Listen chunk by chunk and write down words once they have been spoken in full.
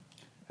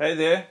Hey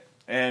there,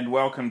 and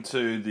welcome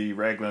to the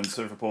Raglan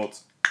Surf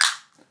Reports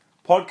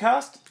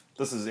podcast.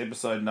 This is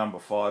episode number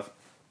 5,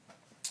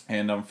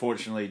 and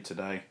unfortunately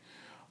today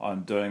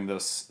I'm doing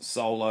this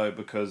solo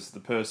because the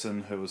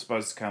person who was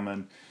supposed to come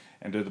in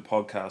and do the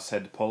podcast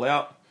had to pull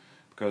out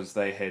because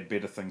they had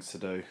better things to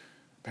do,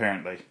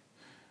 apparently,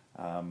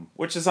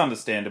 which is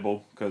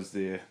understandable because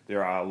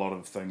there are a lot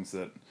of things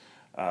that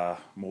are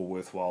more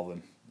worthwhile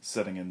than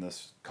sitting in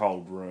this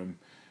cold room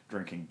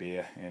drinking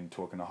beer and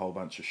talking a whole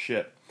bunch of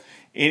shit.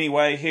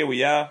 Anyway, here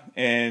we are,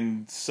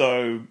 and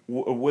so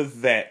with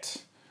that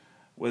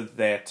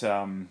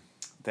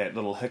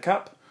little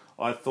hiccup,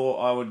 I thought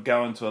I would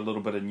go into a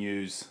little bit of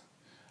news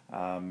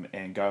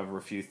and go over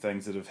a few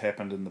things that have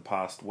happened in the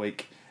past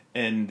week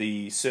in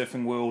the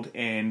surfing world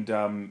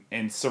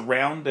and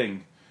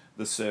surrounding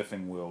the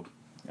surfing world.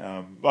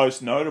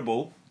 Most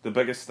notable, the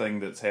biggest thing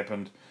that's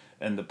happened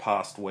in the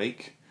past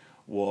week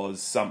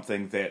was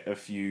something that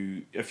if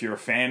you're a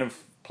fan of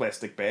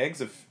plastic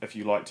bags, if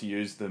you like to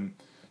use them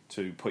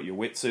to put your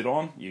wetsuit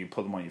on, you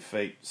put them on your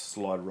feet,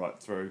 slide right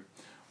through,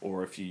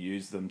 or if you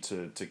use them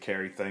to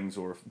carry things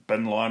or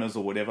bin liners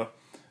or whatever,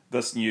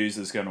 this news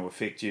is going to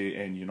affect you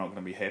and you're not going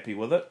to be happy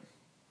with it.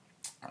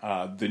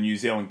 The New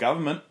Zealand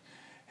government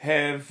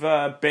have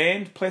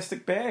banned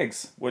plastic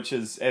bags, which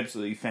is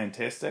absolutely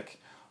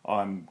fantastic.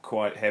 I'm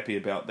quite happy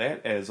about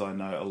that, as I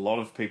know a lot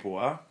of people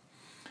are.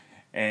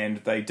 And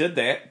they did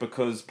that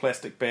because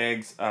plastic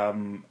bags are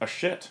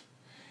shit.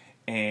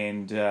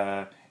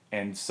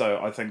 And so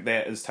I think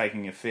that is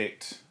taking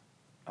effect.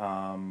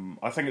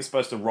 I think it's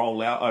supposed to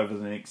roll out over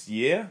the next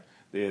year.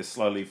 They're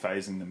slowly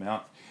phasing them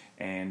out,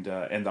 and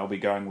they'll be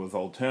going with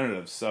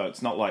alternatives. So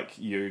it's not like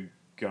you're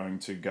going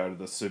to go to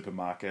the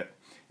supermarket,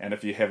 and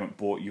if you haven't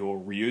bought your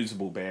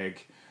reusable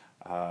bag,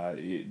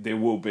 there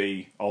will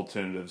be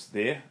alternatives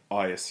there,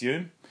 I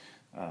assume.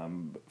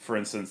 For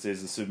instance,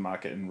 there's a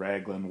supermarket in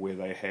Raglan where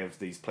they have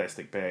these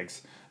plastic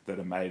bags that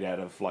are made out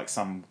of like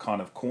some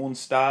kind of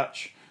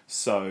cornstarch.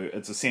 So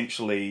it's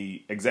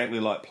essentially exactly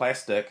like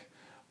plastic,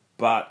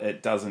 but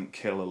it doesn't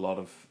kill a lot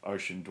of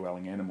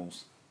ocean-dwelling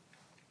animals,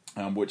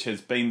 which has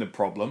been the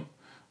problem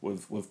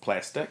with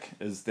plastic,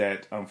 is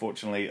that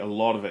unfortunately a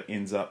lot of it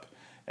ends up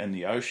in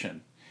the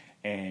ocean.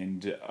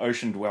 And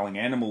ocean-dwelling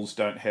animals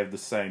don't have the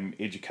same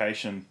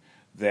education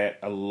that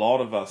a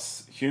lot of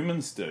us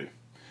humans do.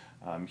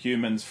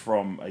 Humans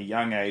from a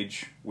young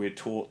age, we're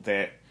taught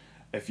that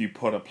if you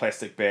put a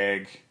plastic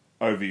bag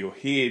over your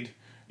head,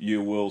 you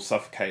will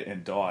suffocate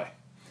and die.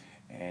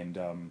 And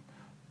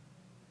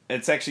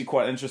it's actually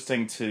quite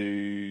interesting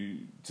to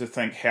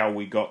think how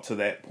we got to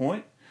that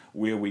point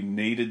where we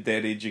needed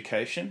that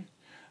education.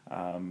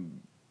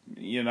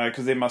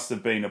 Because there must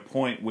have been a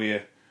point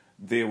where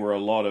there were a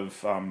lot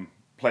of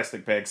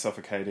plastic bag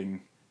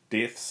suffocating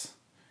deaths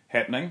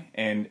happening,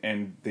 and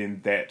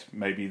then that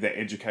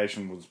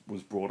education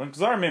was brought in.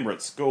 Because I remember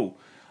at school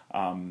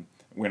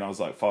when I was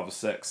like 5 or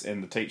 6,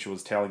 and the teacher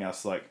was telling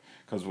us, like,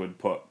 because we'd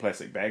put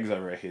plastic bags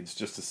over our heads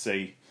just to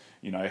see,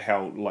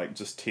 how, like,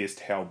 just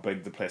test how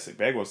big the plastic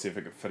bag was, see if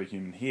it could fit a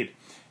human head.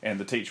 And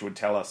the teacher would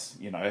tell us,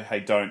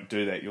 hey, don't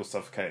do that, you'll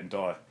suffocate and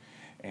die.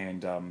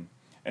 And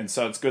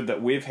so it's good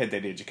that we've had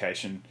that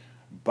education,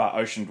 but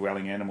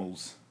ocean-dwelling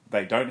animals,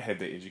 they don't have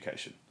that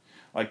education.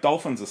 Like,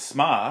 dolphins are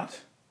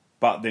smart,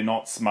 but they're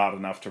not smart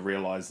enough to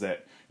realise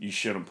that you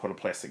shouldn't put a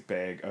plastic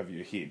bag over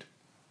your head.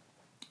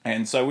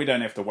 And so we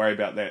don't have to worry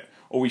about that,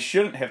 or we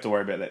shouldn't have to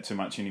worry about that too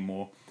much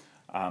anymore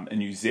in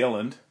New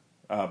Zealand,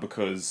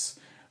 because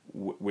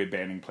we're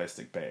banning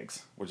plastic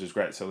bags, which is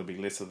great, so there'll be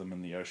less of them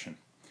in the ocean.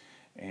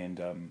 And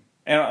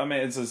I mean,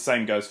 it's the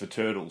same goes for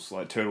turtles.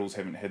 Like, turtles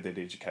haven't had that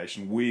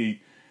education.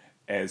 We,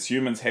 as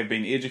humans, have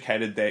been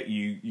educated that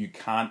you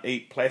can't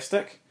eat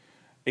plastic,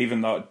 even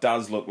though it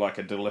does look like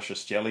a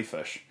delicious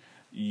jellyfish.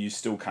 You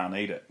still can't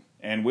eat it.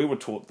 And we were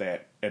taught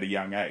that at a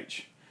young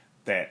age,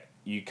 that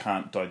you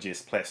can't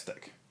digest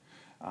plastic.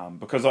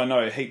 Because I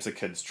know heaps of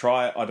kids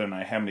try it. I don't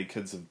know how many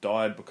kids have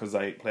died because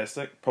they eat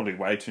plastic. Probably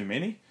way too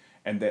many.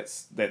 And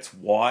that's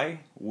why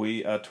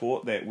we are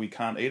taught that we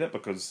can't eat it,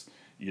 because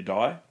you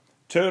die.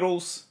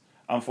 Turtles,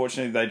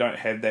 unfortunately, they don't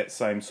have that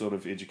same sort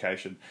of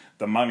education.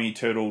 The mummy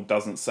turtle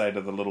doesn't say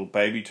to the little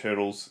baby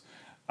turtles,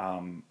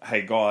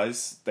 hey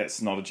guys,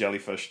 that's not a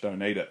jellyfish,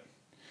 don't eat it.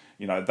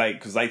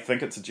 Because they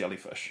think it's a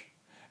jellyfish.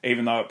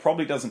 Even though it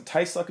probably doesn't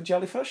taste like a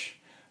jellyfish,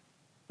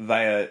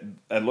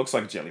 it looks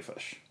like a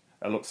jellyfish.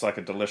 It looks like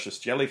a delicious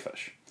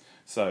jellyfish.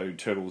 So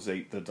turtles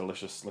eat the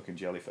delicious looking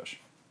jellyfish.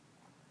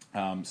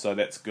 So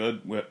that's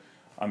good.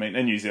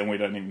 In New Zealand we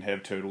don't even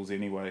have turtles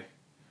anyway.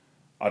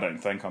 I don't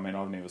think.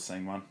 I've never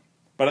seen one.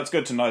 But it's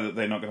good to know that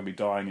they're not going to be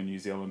dying in New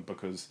Zealand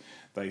because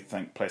they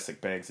think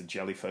plastic bags are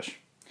jellyfish.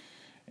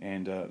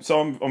 And so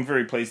I'm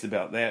very pleased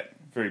about that.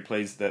 Very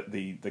pleased that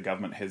the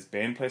government has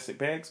banned plastic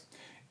bags,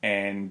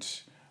 and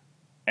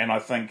I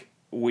think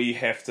we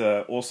have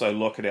to also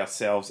look at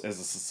ourselves as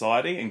a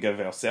society and give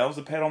ourselves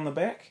a pat on the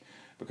back,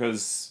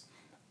 because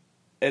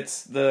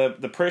it's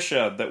the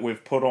pressure that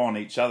we've put on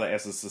each other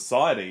as a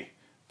society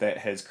that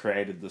has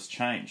created this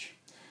change.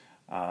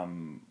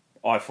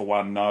 I, for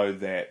one, know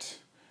that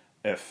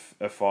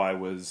if I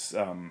was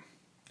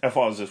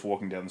just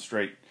walking down the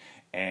street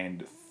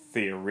and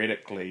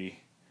hypothetically,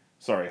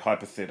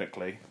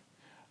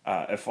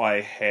 if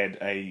I had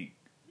a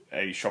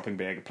shopping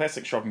bag, a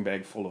plastic shopping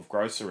bag full of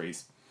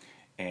groceries,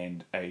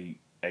 and an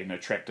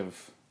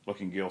attractive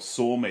looking girl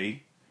saw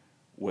me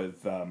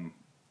with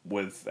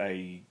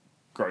a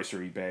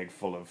grocery bag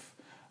full of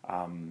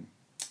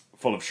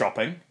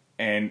shopping,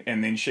 and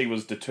then she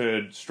was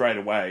deterred straight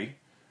away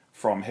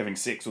from having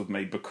sex with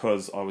me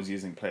because I was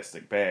using a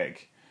plastic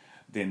bag,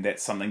 then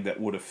that's something that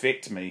would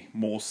affect me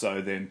more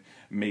so than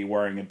me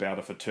worrying about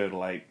if a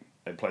turtle ate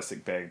a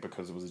plastic bag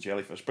because it was a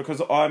jellyfish. Because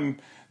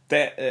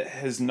that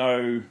has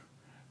no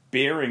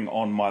bearing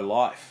on my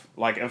life.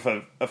 Like if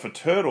a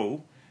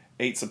turtle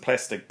eats a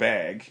plastic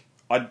bag,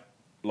 I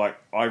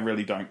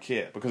really don't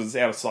care because it's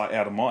out of sight,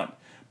 out of mind.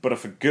 But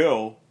if a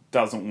girl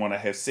doesn't want to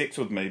have sex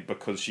with me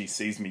because she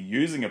sees me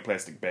using a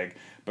plastic bag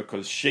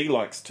because she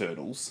likes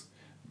turtles,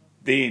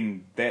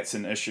 then that's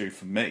an issue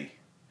for me.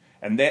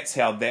 And that's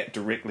how that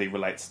directly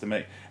relates to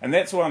me. And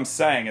that's what I'm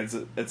saying,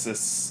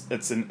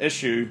 it's an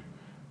issue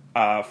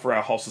for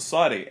our whole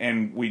society,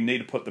 and we need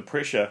to put the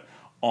pressure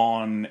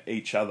on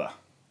each other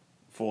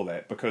for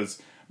that,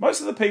 because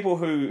most of the people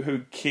who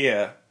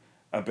care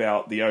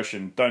about the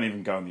ocean don't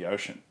even go in the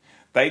ocean.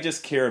 They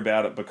just care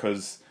about it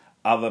because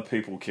other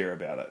people care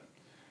about it.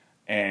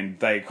 And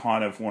they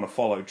kind of want to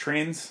follow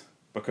trends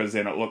because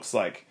then it looks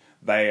like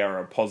they are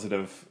a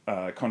positive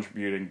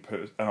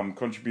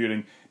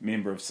contributing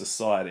member of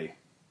society.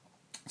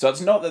 So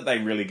it's not that they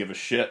really give a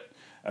shit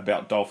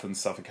about dolphins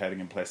suffocating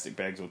in plastic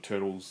bags or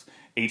turtles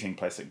eating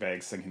plastic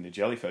bags thinking they're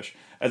jellyfish.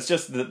 It's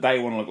just that they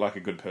want to look like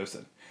a good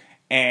person.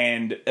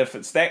 And if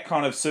it's that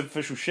kind of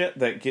superficial shit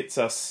that gets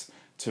us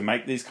to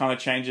make these kind of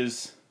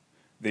changes,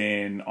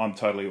 then I'm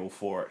totally all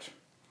for it.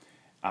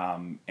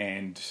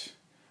 And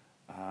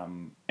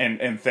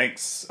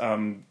thanks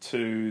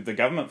to the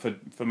government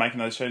for making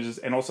those changes,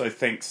 and also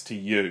thanks to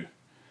you,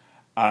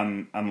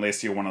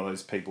 unless you're one of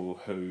those people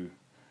who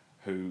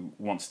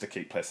wants to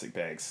keep plastic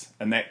bags.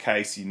 In that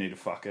case, you need to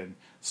fucking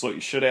sort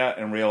your shit out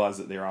and realise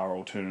that there are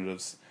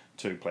alternatives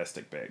to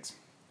plastic bags.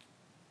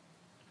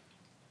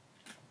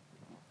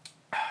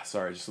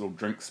 Sorry, just a little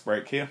drinks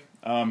break here.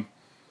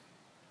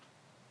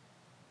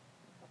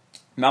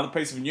 Another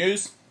piece of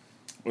news.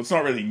 Well, it's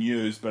not really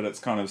news, but it's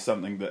kind of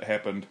something that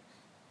happened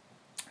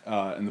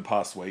in the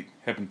past week.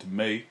 Happened to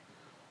me.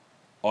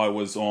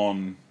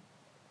 The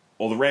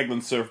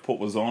Raglan Surf Report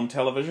was on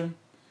television.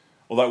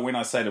 Although when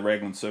I say the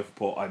Raglan Surf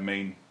Report, I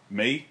mean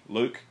me,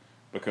 Luke,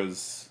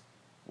 because,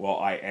 well,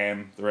 I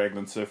am the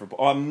Raglan Surf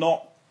Report. I'm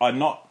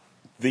not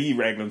the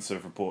Raglan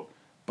Surf Report,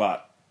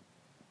 but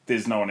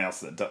there's no one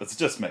else that does. It's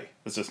just me.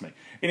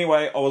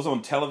 Anyway, I was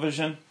on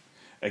television.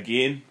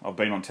 Again, I've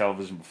been on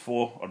television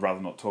before. I'd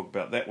rather not talk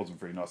about that. It wasn't a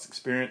very nice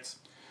experience.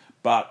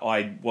 But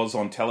I was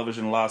on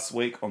television last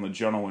week on the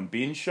Jono and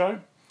Ben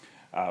show.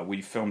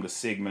 We filmed a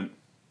segment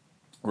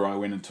where I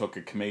went and took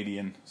a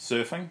comedian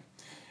surfing.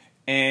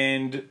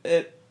 And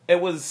it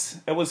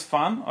was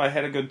fun. I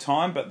had a good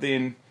time, but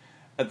then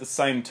at the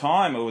same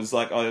time, it was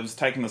like I was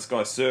taking this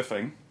guy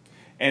surfing,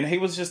 and he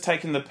was just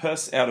taking the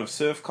piss out of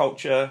surf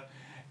culture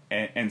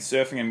and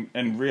surfing,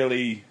 and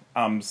really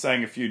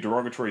saying a few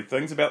derogatory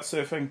things about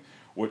surfing,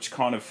 which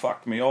kind of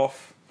fucked me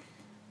off,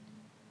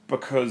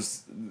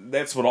 because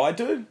that's what I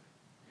do.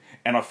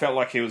 And I felt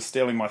like he was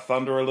stealing my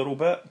thunder a little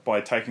bit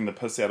by taking the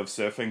piss out of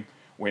surfing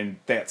when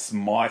that's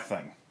my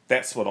thing.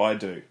 That's what I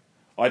do.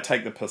 I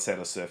take the piss out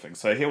of surfing.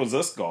 So here was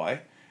this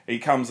guy. He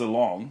comes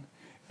along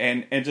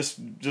and just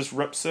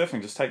rips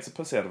surfing, just takes the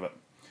piss out of it.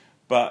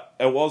 But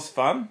it was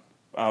fun.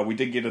 We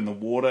did get in the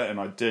water, and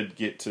I did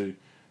get to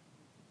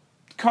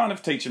kind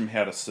of teach him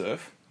how to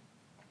surf.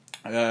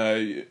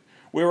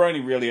 We were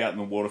only really out in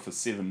the water for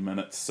 7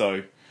 minutes,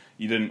 so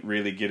you didn't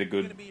really get a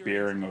good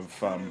bearing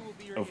of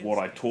what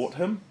I taught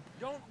him,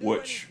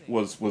 which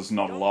was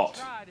not a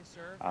lot.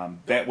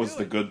 That was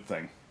the good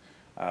thing.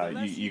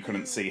 You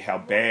couldn't see how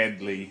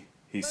badly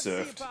he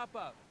surfed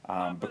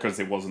because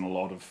there wasn't a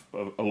lot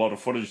of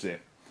footage there.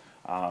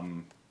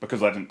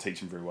 Because I didn't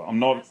teach him very well. I'm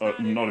not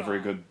a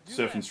very good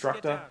surf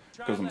instructor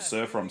because I'm a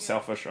surfer. I'm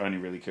selfish. I only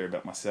really care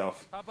about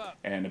myself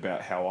and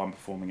about how I'm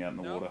performing out in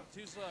the water.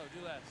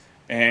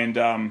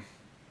 And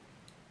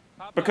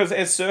because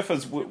as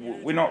surfers,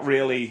 we're not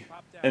really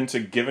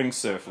into giving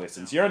surf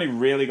lessons. You're only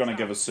really going to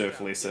give a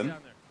surf lesson,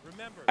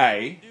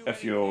 A,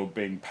 if you're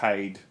being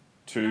paid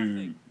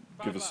to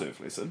give a surf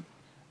lesson,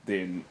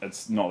 then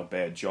it's not a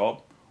bad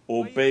job.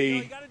 Or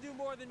B,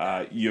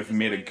 you've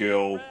met a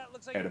girl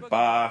at a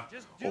bar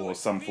or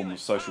some form of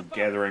social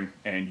gathering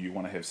and you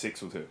want to have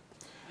sex with her.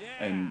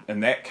 And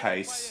in that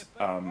case,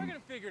 I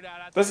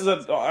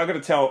got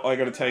to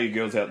tell you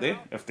girls out there,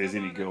 if there's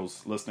any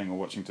girls listening or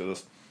watching to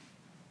this,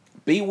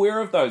 beware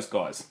of those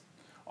guys.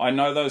 I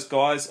know those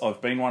guys.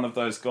 I've been one of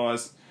those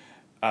guys.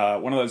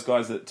 One of those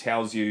guys that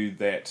tells you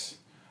that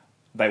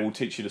they will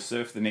teach you to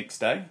surf the next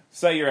day.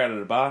 Say you're out at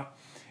a bar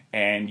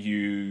and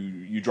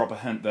you drop a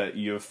hint that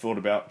you've thought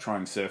about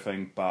trying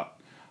surfing, but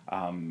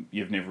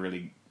you've never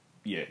really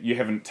you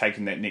haven't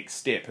taken that next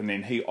step, and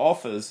then he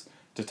offers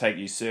to take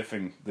you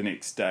surfing the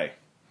next day.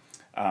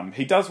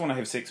 He does want to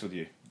have sex with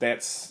you.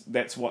 That's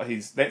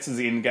his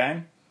end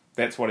game.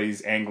 That's what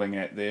he's angling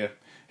at there.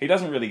 He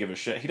doesn't really give a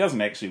shit. He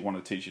doesn't actually want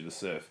to teach you to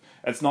surf.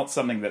 It's not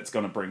something that's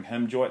going to bring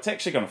him joy. It's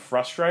actually going to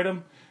frustrate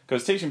him,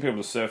 because teaching people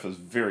to surf is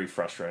very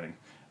frustrating.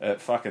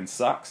 It fucking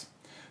sucks.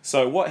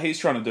 So what he's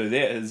trying to do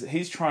there is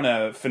he's trying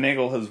to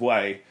finagle his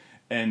way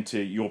into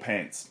your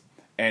pants.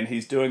 And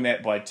he's doing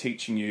that by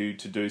teaching you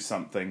to do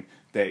something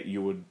that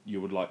you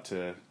would like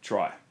to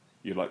try,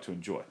 you'd like to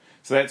enjoy.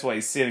 So that's why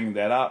he's setting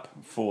that up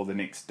for the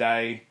next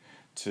day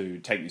to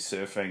take you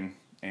surfing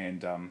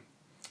and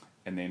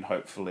then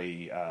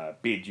hopefully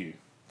bed you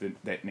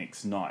that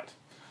next night.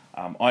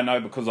 I know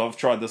because I've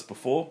tried this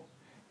before,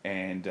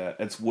 and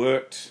it's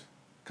worked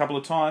a couple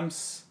of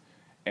times,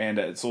 and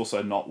it's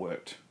also not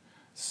worked.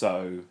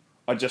 So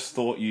I just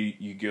thought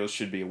you girls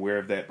should be aware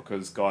of that,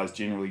 because guys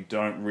generally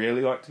don't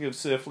really like to give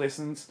surf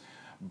lessons,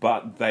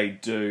 but they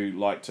do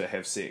like to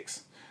have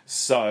sex.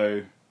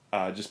 So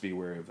just be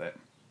aware of that.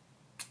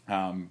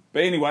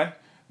 But anyway,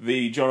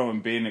 the Jono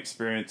and Ben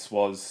experience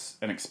was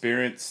an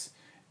experience,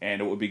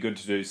 and it would be good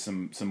to do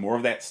some more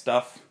of that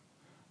stuff.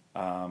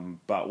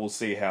 But we'll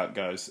see how it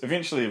goes.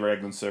 Eventually, the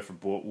Raglan Surf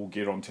Report will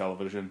get on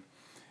television,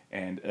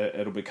 and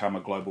it'll become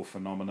a global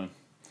phenomenon.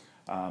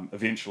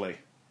 Eventually,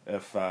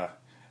 if I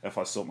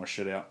sort my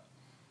shit out.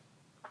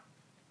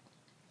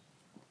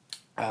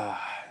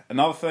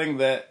 Another thing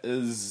that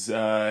is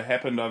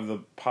happened over the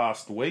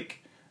past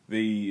week,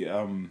 the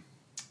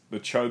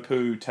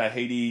Chopu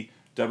Tahiti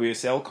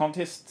WSL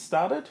contest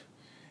started,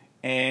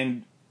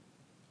 and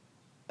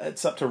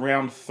it's up to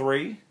round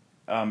 3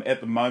 at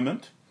the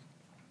moment.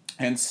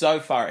 And so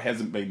far it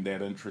hasn't been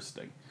that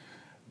interesting,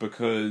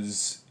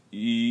 because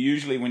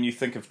usually when you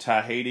think of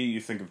Tahiti,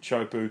 you think of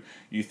Chopu,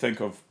 you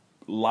think of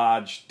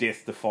large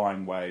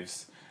death-defying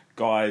waves.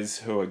 Guys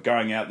who are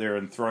going out there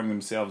and throwing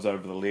themselves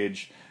over the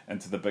ledge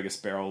into the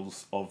biggest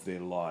barrels of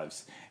their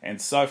lives. And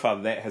so far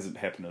that hasn't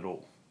happened at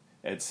all.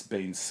 It's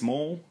been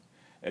small,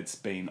 it's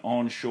been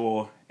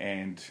onshore,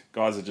 and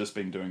guys have just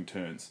been doing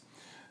turns.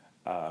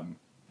 The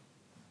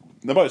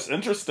most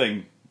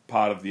interesting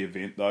part of the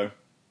event, though,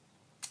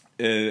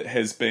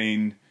 has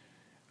been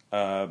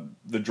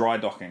the dry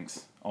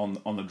dockings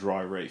on the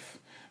dry reef,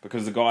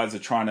 because the guys are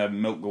trying to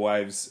milk the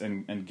waves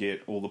and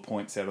get all the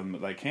points out of them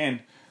that they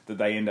can, that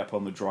they end up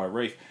on the dry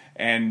reef.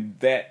 And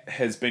that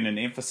has been an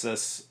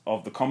emphasis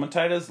of the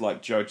commentators,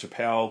 like Joe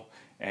Chappelle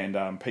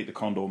and Pete the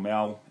Condor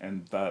Mel,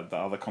 and the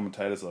other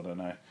commentators. I don't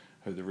know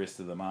who the rest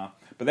of them are,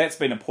 but that's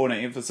been a point of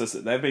emphasis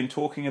that they've been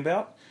talking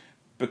about,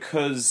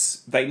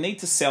 because they need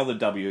to sell the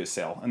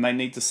WSL, and they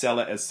need to sell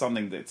it as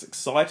something that's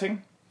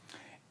exciting.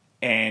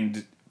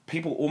 And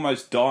people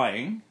almost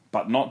dying,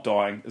 but not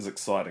dying, is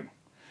exciting.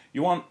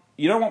 You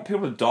don't want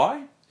people to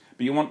die,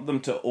 but you want them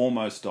to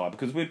almost die.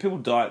 Because when people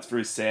die, it's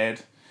very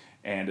sad,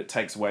 and it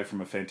takes away from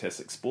a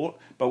fantastic sport.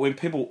 But when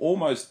people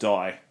almost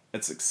die,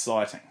 it's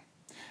exciting.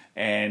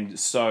 And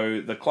so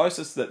the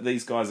closest that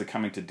these guys are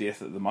coming to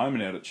death at the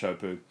moment out at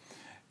Chopu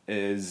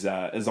is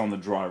on the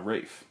dry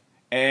reef.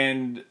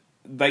 And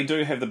they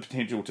do have the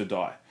potential to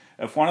die.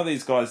 If one of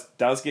these guys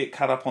does get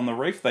cut up on the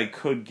reef, they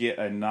could get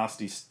a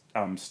nasty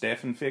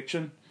staph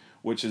infection,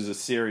 which is a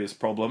serious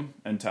problem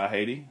in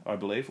Tahiti, I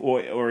believe,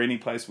 or any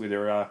place where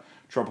there are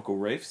tropical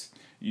reefs.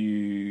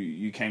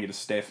 You can get a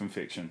staph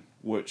infection,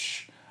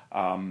 which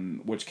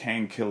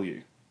can kill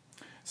you.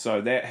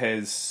 So that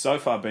has so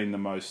far been the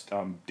most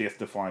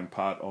death-defying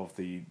part of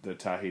the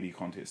Tahiti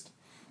contest.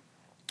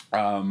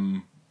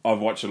 I've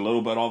watched a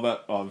little bit of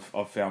it.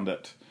 I've found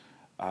it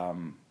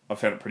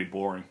pretty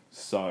boring.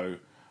 So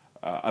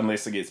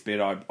unless it gets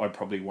better, I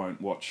probably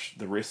won't watch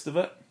the rest of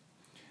it.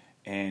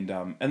 And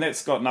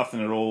that's got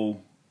nothing at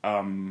all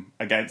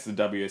against the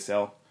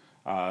WSL.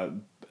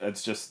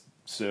 It's just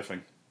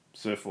surfing,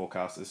 surf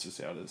forecast. It's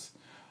just how it is.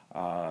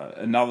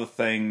 Another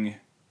thing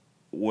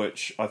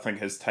which I think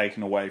has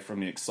taken away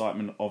from the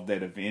excitement of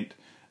that event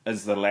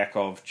is the lack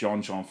of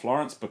John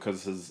Florence,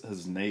 because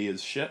his knee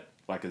is shit,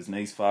 like his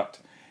knee's fucked,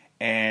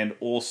 and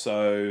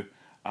also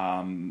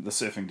the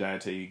surfing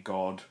deity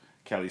god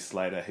Kelly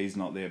Slater. He's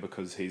not there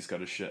because he's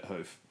got a shit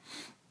hoof.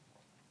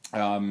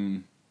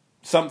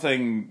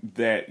 Something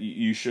that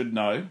you should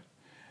know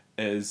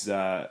is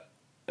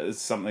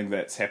something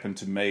that's happened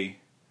to me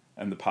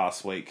in the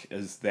past week,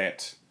 is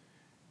that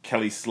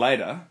Kelly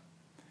Slater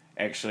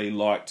actually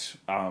liked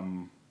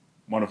one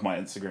of my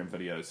Instagram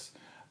videos.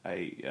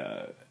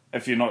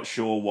 If you're not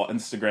sure what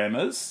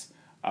Instagram is,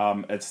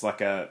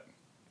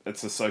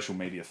 it's a social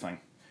media thing.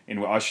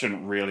 Anyway, I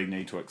shouldn't really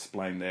need to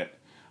explain that.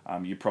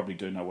 You probably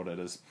do know what it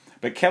is.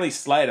 But Kelly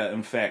Slater,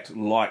 in fact,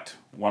 liked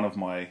one of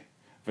my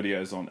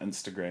videos on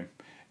Instagram.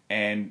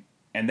 And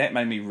that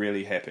made me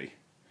really happy,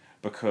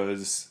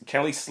 because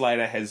Kelly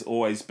Slater has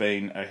always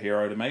been a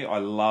hero to me. I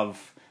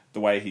love the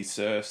way he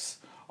surfs.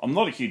 I'm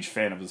not a huge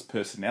fan of his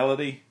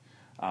personality.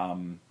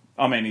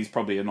 I mean, he's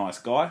probably a nice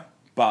guy,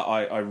 but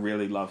I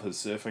really love his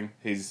surfing.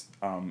 He's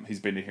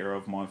been a hero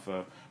of mine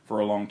for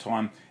a long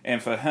time.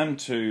 And for him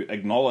to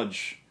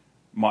acknowledge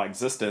my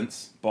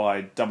existence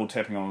by double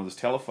tapping on his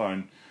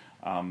telephone,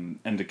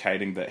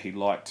 indicating that he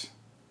liked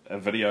a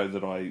video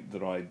that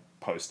I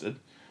posted.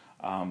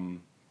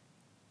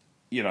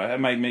 It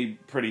made me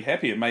pretty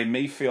happy. It made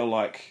me feel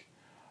like,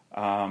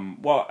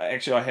 well,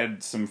 actually, I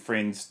had some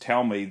friends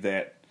tell me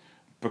that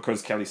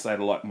because Kelly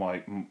Slater liked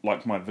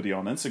my video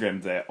on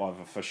Instagram, that I've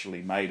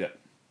officially made it,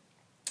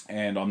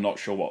 and I'm not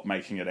sure what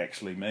making it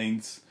actually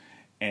means,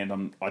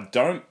 and I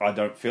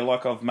don't feel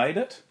like I've made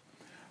it,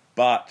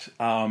 but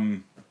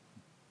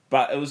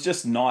it was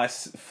just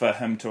nice for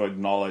him to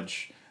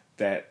acknowledge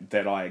that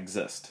I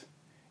exist.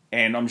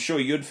 And I'm sure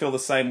you'd feel the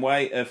same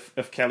way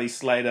if Kelly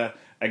Slater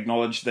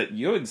acknowledged that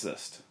you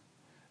exist.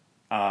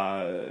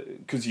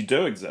 Because you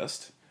do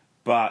exist.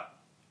 But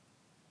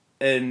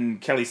in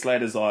Kelly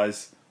Slater's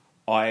eyes,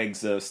 I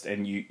exist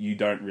and you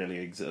don't really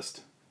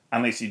exist.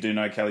 Unless you do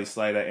know Kelly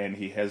Slater and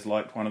he has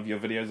liked one of your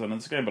videos on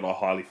Instagram, but I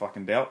highly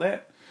fucking doubt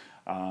that.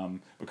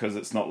 Because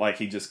it's not like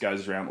he just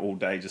goes around all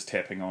day just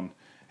tapping on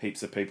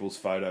heaps of people's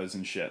photos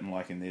and shit and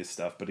liking their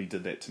stuff, but he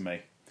did that to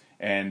me.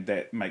 And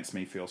that makes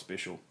me feel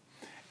special.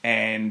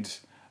 And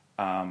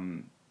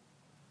I'm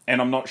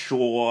not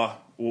sure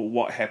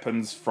what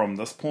happens from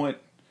this point,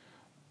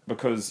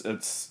 because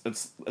it's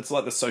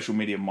like the social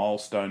media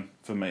milestone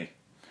for me,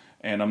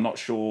 and I'm not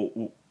sure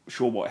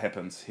what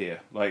happens here.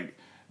 Like,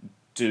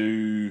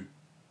 do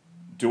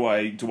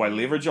I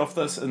leverage off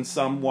this in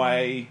some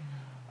way?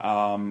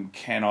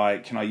 Can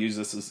I use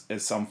this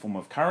as some form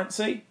of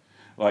currency?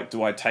 Like,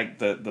 do I take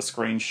the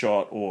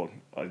screenshot, or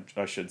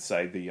I should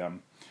say the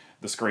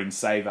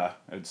screensaver?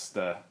 It's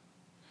the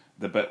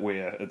bit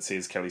where it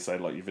says Kelly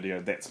Slater like your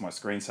video. That's my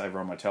screensaver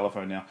on my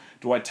telephone now.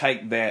 Do I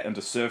take that into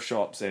surf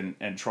shops and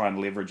try and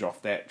leverage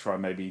off that? Try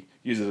and maybe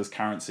use it as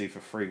currency for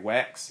free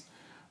wax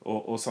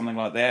or something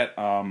like that.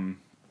 I'm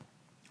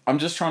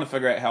just trying to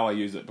figure out how I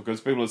use it, because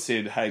people have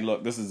said, hey,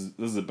 look, this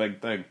is a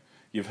big thing.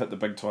 You've hit the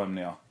big time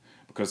now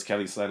because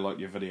Kelly Slater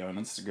liked your video on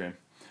Instagram.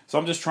 So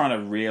I'm just trying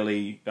to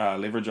really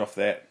leverage off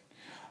that.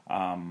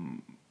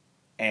 And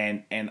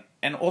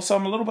also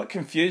I'm a little bit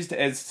confused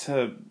as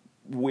to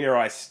where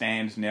I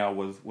stand now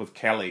with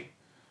Kelly.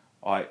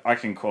 I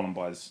can call him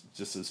by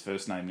just his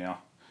first name now,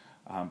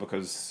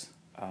 because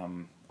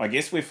I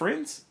guess we're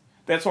friends.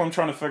 That's what I'm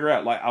trying to figure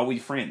out. Like, are we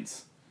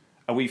friends?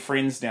 Are we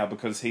friends now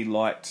because he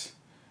liked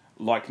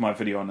my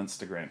video on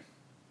Instagram?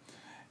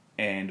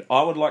 And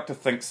I would like to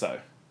think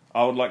so.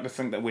 I would like to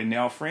think that we're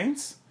now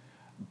friends,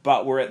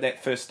 but we're at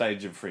that first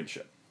stage of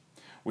friendship.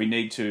 We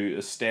need to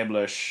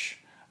establish,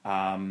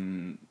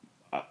 I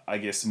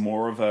guess,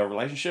 more of a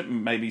relationship,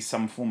 maybe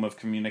some form of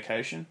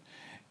communication.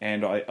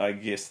 And I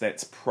guess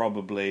that'll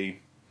probably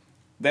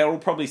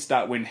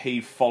start when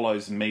he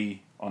follows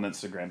me on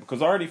Instagram,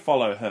 because I already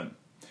follow him.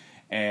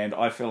 And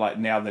I feel like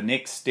now the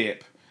next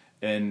step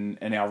in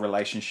our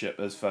relationship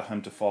is for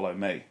him to follow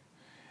me.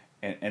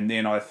 And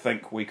then I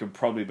think we could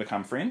probably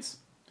become friends.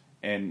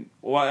 And,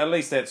 well, at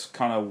least that's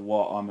kind of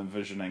what I'm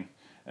envisioning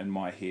in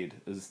my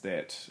head, is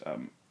that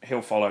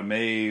he'll follow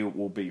me,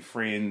 we'll be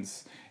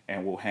friends,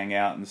 and we'll hang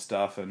out and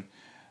stuff. And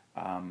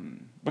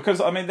because,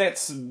 I mean,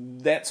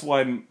 that's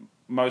why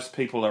most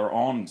people are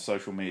on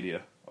social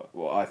media,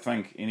 well, I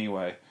think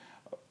anyway.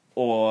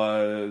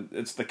 Or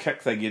it's the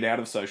kick they get out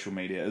of social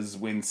media, is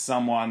when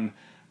someone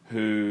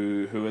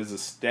who is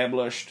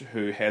established,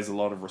 who has a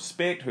lot of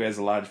respect, who has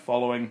a large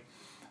following,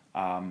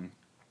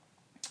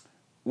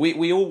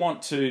 we all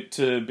want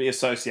to be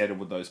associated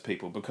with those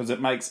people, because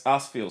it makes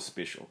us feel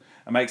special.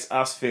 It makes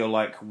us feel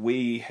like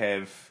we're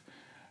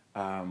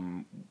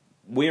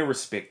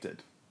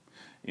respected,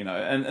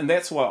 and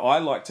that's why I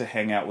like to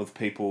hang out with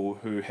people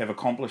who have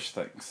accomplished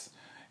things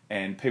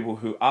and people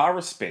who are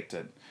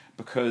respected,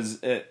 because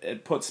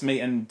it puts me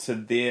into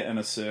their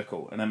inner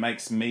circle, and it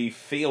makes me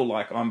feel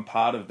like I'm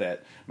part of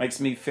that. Makes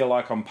me feel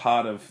like I'm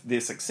part of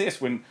their success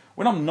when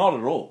I'm not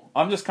at all.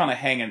 I'm just kind of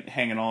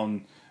hanging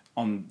on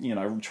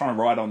trying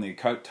to ride on their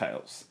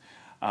coattails.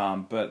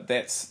 But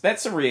that's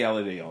the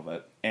reality of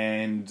it.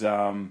 And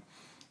I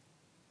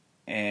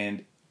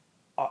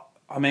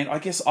mean, I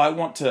guess I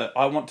want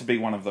to be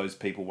one of those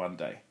people one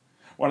day.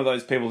 One of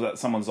those people that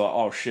someone's like,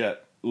 oh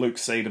shit, Luke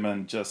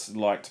Sederman just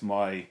liked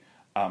my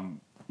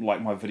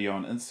video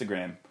on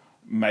Instagram.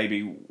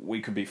 Maybe we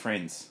could be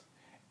friends.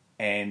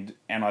 And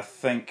I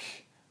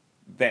think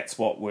that's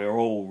what we're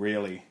all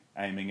really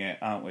aiming at,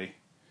 aren't we?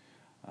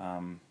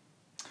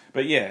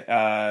 But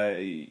yeah,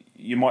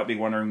 you might be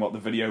wondering what the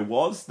video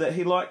was that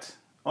he liked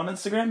on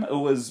Instagram.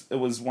 It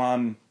was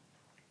one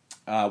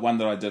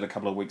that I did a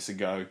couple of weeks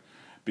ago,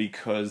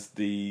 because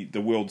the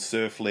World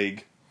Surf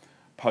League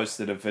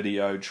posted a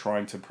video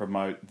trying to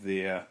promote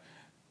their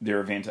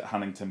event at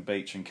Huntington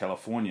Beach in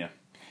California.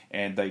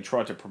 And they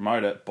tried to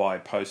promote it by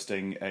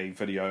posting a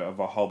video of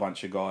a whole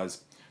bunch of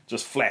guys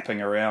just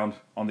flapping around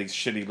on these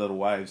shitty little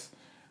waves.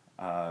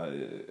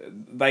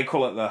 They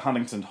call it the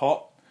Huntington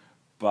Hop,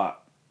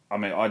 but I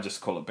mean, I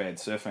just call it bad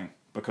surfing,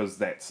 because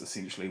that's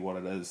essentially what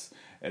it is.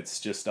 It's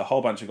just a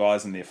whole bunch of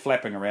guys and they're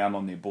flapping around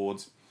on their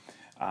boards,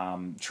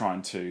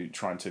 trying to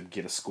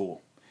get a score.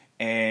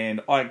 And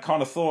I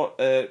kind of thought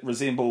it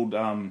resembled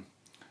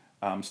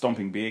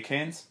stomping beer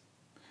cans,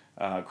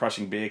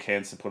 crushing beer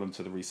cans to put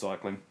into the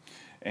recycling.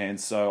 And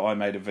so I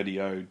made a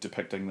video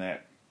depicting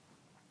that.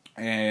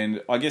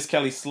 And I guess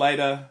Kelly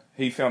Slater,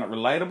 he found it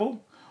relatable.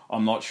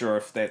 I'm not sure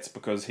if that's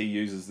because he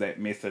uses that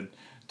method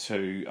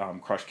to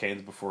crush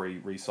cans before he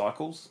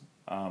recycles,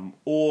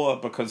 or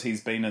because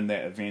he's been in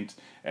that event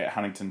at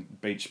Huntington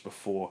Beach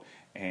before,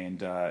 and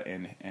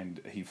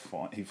he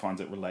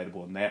finds it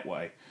relatable in that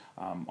way.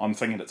 I'm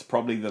thinking it's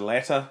probably the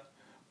latter,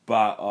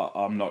 but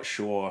I'm not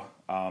sure.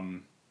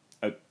 I'm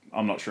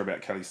not sure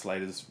about Kelly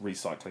Slater's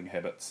recycling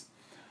habits.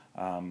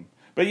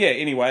 But yeah,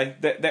 anyway,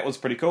 that was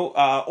pretty cool.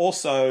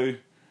 Also,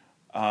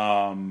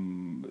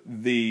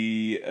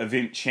 the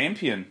event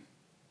champion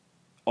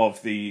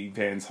of the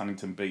Vans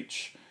Huntington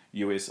Beach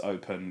US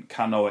Open,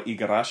 Kanoa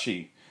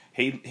Igarashi,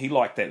 he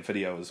liked that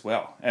video as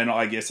well. And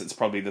I guess it's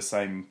probably the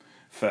same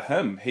for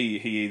him. He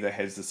either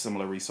has the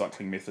similar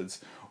recycling methods,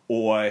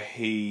 or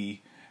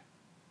he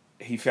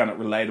found it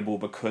relatable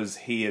because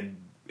he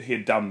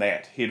had done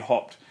that.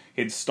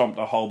 He'd stomped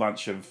a whole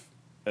bunch of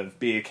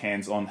beer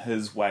cans on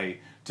his way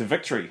to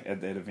victory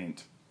at that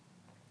event.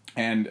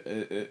 And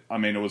it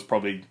was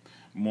probably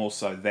more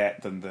so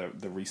that than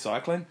the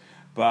recycling.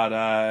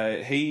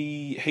 But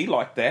he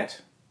liked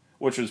that,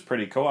 which was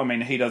pretty cool. I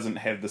mean, he doesn't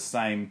have the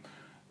same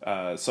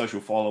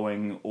social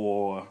following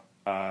or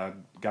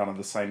garner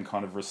the same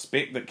kind of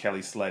respect that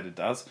Kelly Slater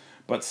does,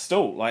 but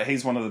still, like,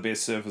 he's one of the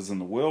best surfers in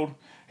the world.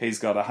 He's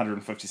got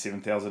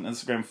 157,000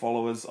 Instagram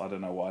followers. I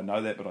don't know why I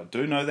know that, but I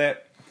do know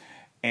that.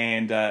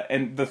 And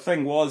the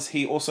thing was,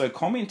 he also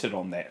commented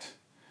on that,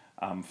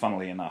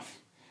 funnily enough,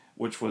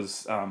 which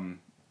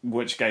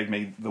gave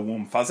me the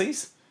warm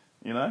fuzzies.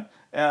 You know,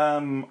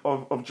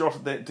 I've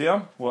jotted that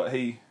down.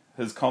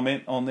 His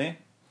comment on there.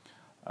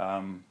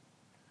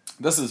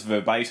 This is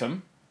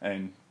verbatim,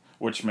 and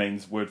which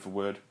means word for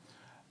word.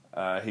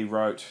 He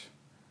wrote,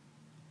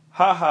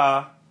 "Ha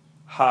ha,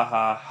 ha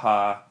ha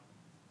ha,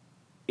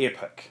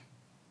 epic."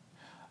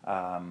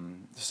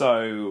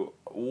 So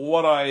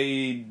what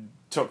I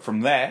took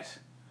from that,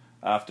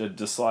 after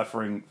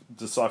deciphering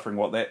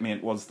what that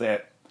meant, was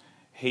that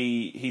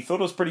he thought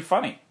it was pretty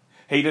funny.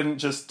 He didn't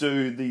just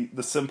do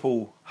the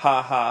simple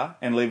ha ha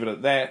and leave it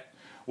at that,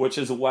 which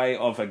is a way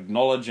of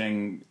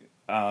acknowledging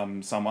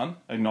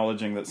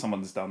acknowledging that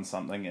someone's done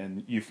something,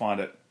 and you find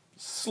it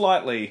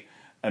slightly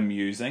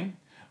amusing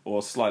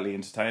or slightly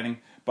entertaining.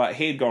 But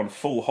he'd gone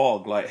full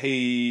hog.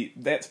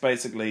 That's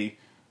basically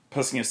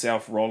pissing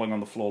yourself, rolling on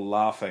the floor,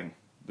 laughing.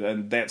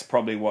 And that's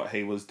probably what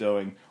he was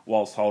doing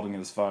whilst holding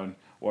his phone,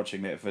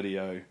 watching that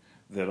video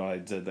that I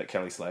did that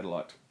Kelly Slater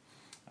liked.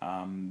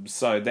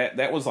 So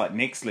that was like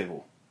next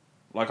level.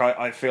 Like,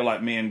 I feel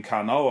like me and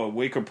Kanoa,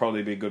 we could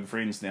probably be good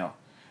friends now,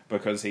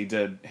 because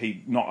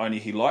he not only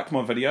he liked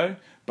my video,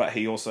 but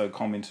he also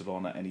commented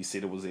on it and he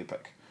said it was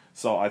epic.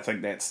 So I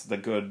think that's the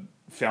good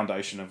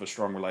foundation of a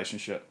strong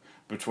relationship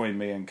between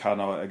me and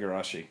Kanoa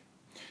Igarashi.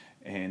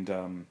 And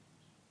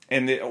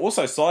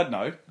also, side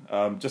note,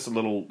 just a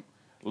little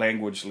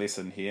language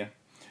lesson here.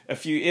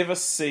 If you ever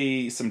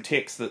see some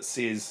text that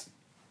says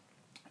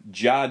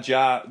ja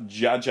ja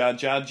ja ja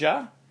ja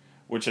ja,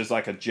 which is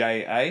like a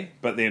J-A,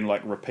 but then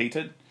like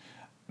repeated,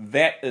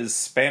 that is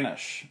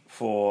Spanish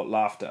for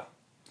laughter.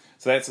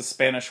 So that's a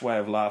Spanish way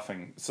of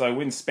laughing. So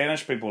when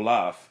Spanish people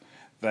laugh,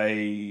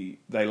 they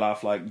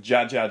laugh like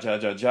ja ja ja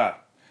ja ja,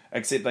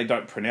 except they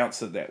don't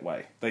pronounce it that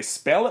way. They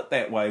spell it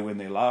that way when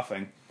they're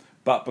laughing,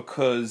 but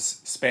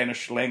because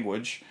Spanish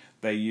language,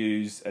 they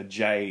use a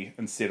J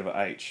instead of an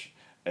H.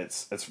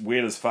 It's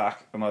weird as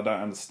fuck, and I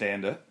don't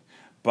understand it,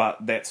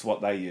 but that's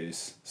what they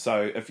use.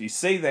 So if you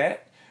see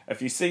that,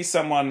 if you see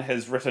someone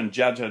has written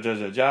ja ja ja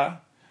ja ja,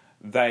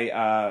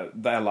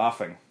 they're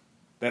laughing.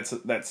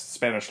 That's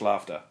Spanish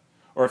laughter.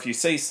 Or if you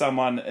see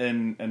someone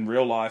in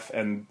real life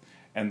and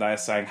they're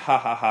saying ha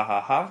ha ha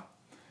ha ha,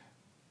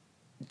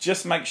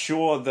 just make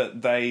sure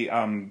that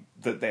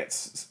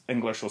that's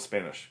English or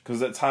Spanish,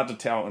 because it's hard to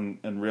tell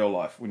in real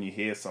life when you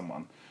hear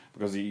someone,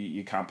 because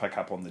you can't pick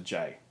up on the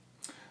J.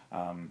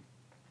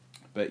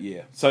 But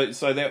yeah,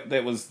 so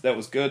that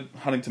was good.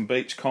 Huntington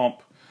Beach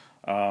comp,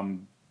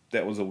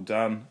 that was all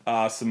done.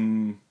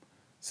 Some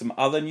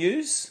other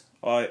news.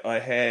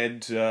 I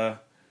had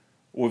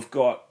we've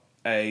got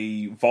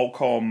a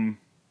Volcom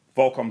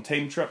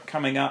team trip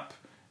coming up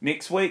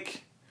next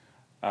week.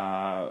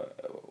 A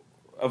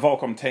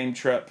Volcom team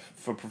trip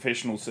for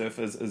professional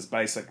surfers is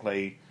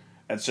basically,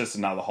 it's just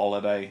another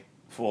holiday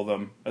for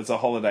them. It's a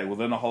holiday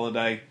within a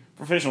holiday.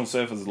 Professional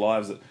surfers'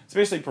 lives,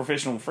 especially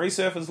professional free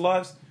surfers'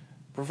 lives,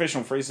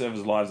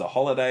 are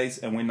holidays,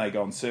 and when they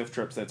go on surf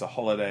trips, that's a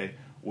holiday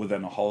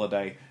within a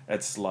holiday.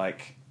 It's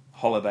like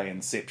holiday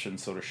inception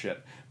sort of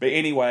shit. But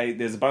anyway,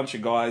 there's a bunch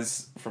of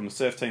guys from the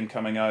surf team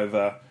coming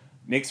over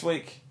next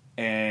week,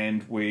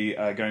 and we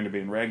are going to be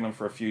in Raglan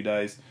for a few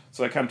days.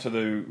 So I come to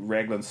the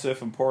Raglan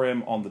Surf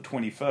Emporium on the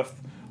 25th.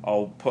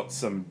 I'll put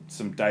some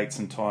dates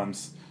and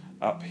times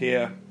up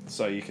here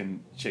so you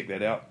can check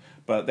that out.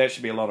 But that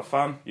should be a lot of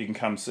fun. You can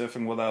come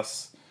surfing with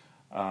us.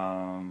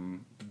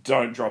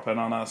 Don't drop in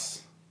on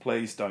us.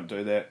 Please don't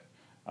do that.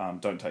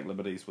 don't take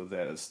liberties with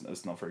that.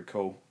 It's not very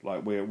cool.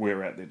 Like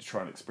we're out there to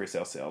try and express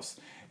ourselves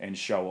and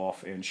show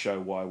off and show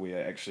why we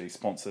are actually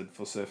sponsored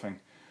for surfing.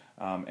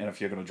 And if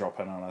you're going to drop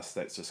in on us,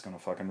 that's just going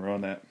to fucking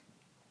ruin that.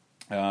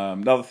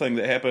 Another thing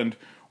that happened,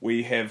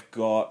 there's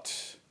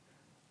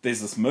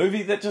this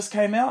movie that just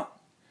came out.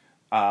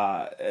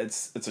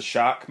 It's a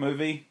shark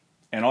movie,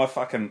 and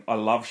I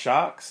love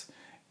sharks,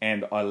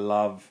 and I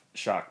love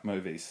shark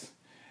movies.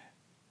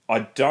 I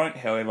don't,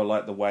 however,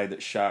 like the way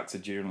that sharks are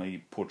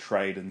generally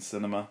portrayed in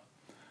cinema.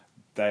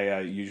 They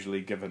are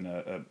usually given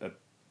a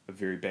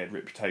very bad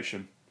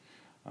reputation.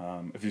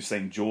 If you've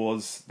seen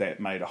Jaws, that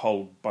made a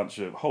whole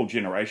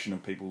generation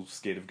of people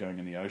scared of going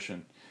in the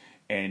ocean.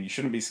 And you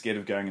shouldn't be scared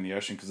of going in the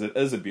ocean because it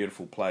is a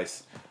beautiful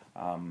place.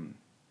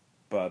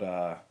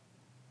 But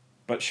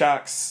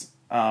sharks,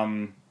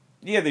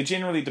 they're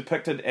generally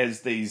depicted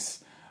as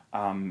these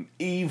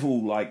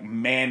evil, like,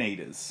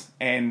 man-eaters.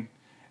 And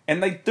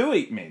they do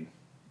eat men.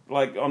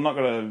 Like, I'm not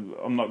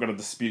gonna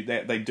dispute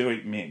that. They do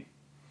eat men.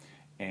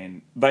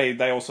 And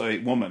they also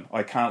eat women.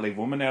 I can't leave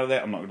women out of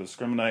that. I'm not going to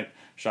discriminate.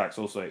 Sharks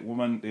also eat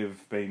women.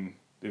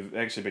 There've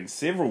actually been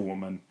several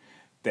women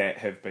that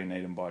have been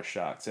eaten by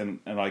sharks. And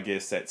I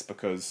guess that's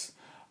because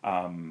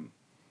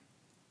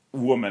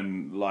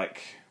women,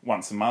 like,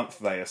 once a month,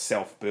 they are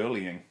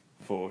self-bullying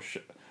for...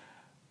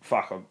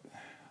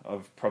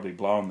 I've probably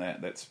blown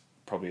that. That's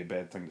probably a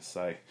bad thing to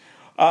say.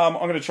 I'm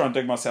going to try and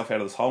dig myself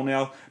out of this hole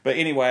now. But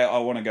anyway, I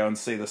want to go and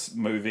see this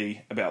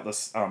movie about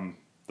this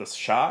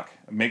shark,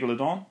 a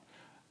megalodon.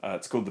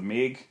 It's called The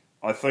Meg.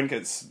 I think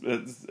it's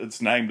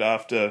named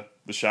after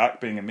the shark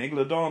being a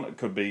megalodon. It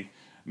could be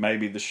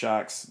maybe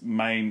the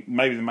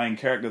main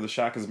character of the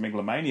shark is a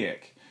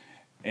megalomaniac,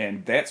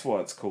 and that's why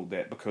it's called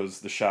that,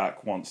 because the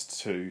shark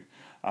wants to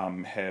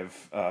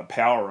have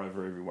power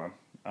over everyone.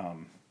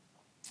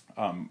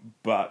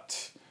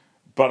 But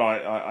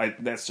I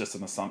that's just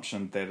an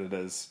assumption that it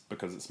is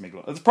because it's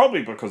megalodon. It's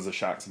probably because the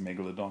shark's a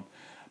megalodon.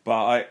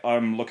 But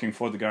I'm looking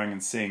forward to going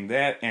and seeing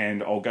that,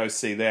 and I'll go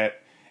see that.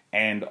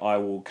 And I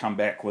will come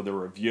back with a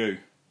review.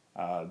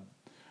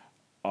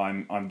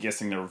 I'm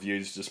guessing the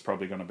review's just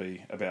probably going to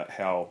be about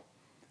how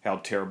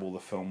terrible the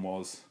film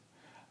was.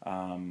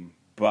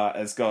 But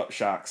it's got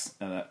sharks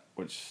in it,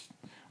 which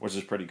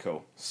is pretty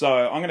cool. So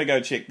I'm going to go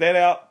check that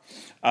out.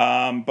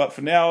 But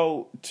for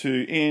now,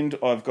 to end,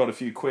 I've got a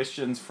few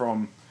questions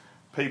from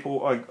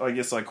people. I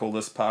guess I call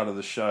this part of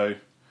the show,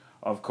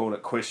 I've called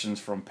it Questions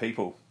from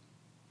People.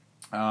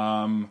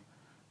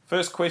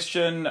 First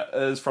question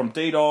is from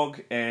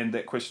D-Dog, and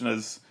that question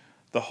is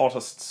the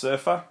hottest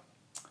surfer.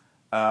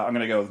 I'm going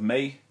to go with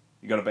me.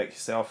 You got to back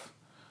yourself.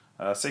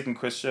 Second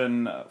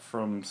question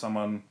from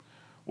someone: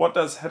 what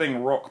does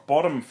hitting rock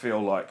bottom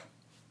feel like?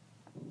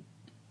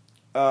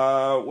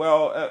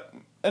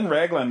 In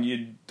Raglan,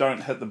 you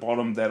don't hit the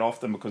bottom that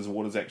often because the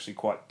water's actually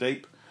quite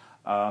deep,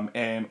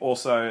 and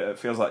also it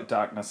feels like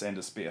darkness and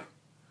despair.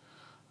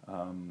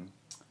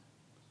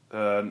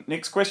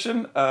 Next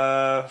question.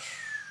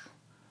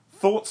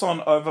 Thoughts on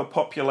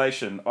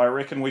overpopulation? I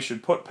reckon we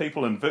should put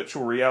people in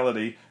virtual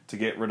reality to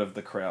get rid of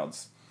the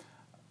crowds.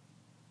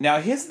 Now,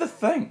 here's the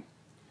thing.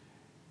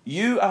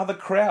 You are the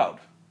crowd.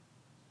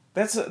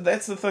 That's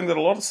the thing that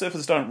a lot of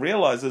surfers don't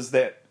realise, is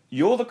that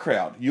you're the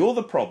crowd. You're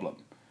the problem.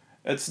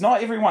 It's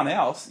not everyone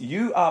else.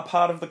 You are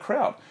part of the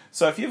crowd.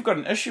 So if you've got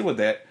an issue with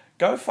that,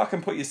 go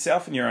fucking put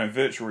yourself in your own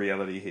virtual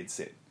reality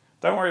headset.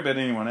 Don't worry about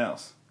anyone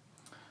else.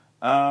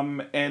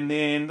 And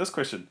then this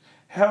question.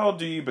 How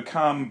do you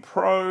become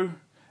pro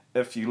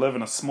if you live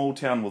in a small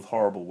town with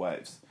horrible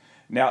waves?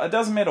 Now, it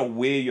doesn't matter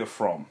where you're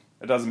from.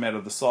 It doesn't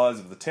matter the size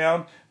of the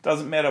town. It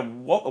doesn't matter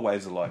what the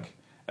waves are like.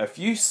 If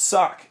you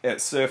suck at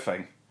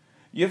surfing,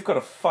 you've got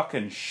a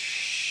fucking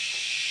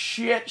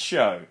shit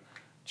show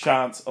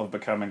chance of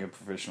becoming a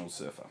professional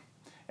surfer.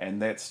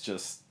 And that's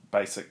just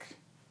basic.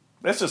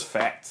 That's just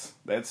facts.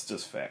 That's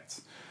just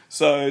facts.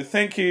 So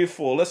thank you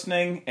for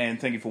listening, and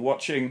thank you for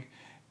watching.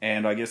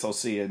 And I guess I'll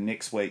see you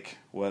next week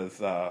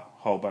with a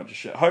whole bunch of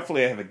shit.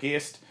 Hopefully I have a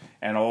guest,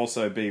 and I'll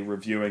also be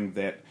reviewing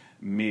that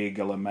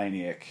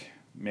megalomaniac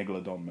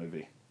Megalodon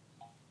movie.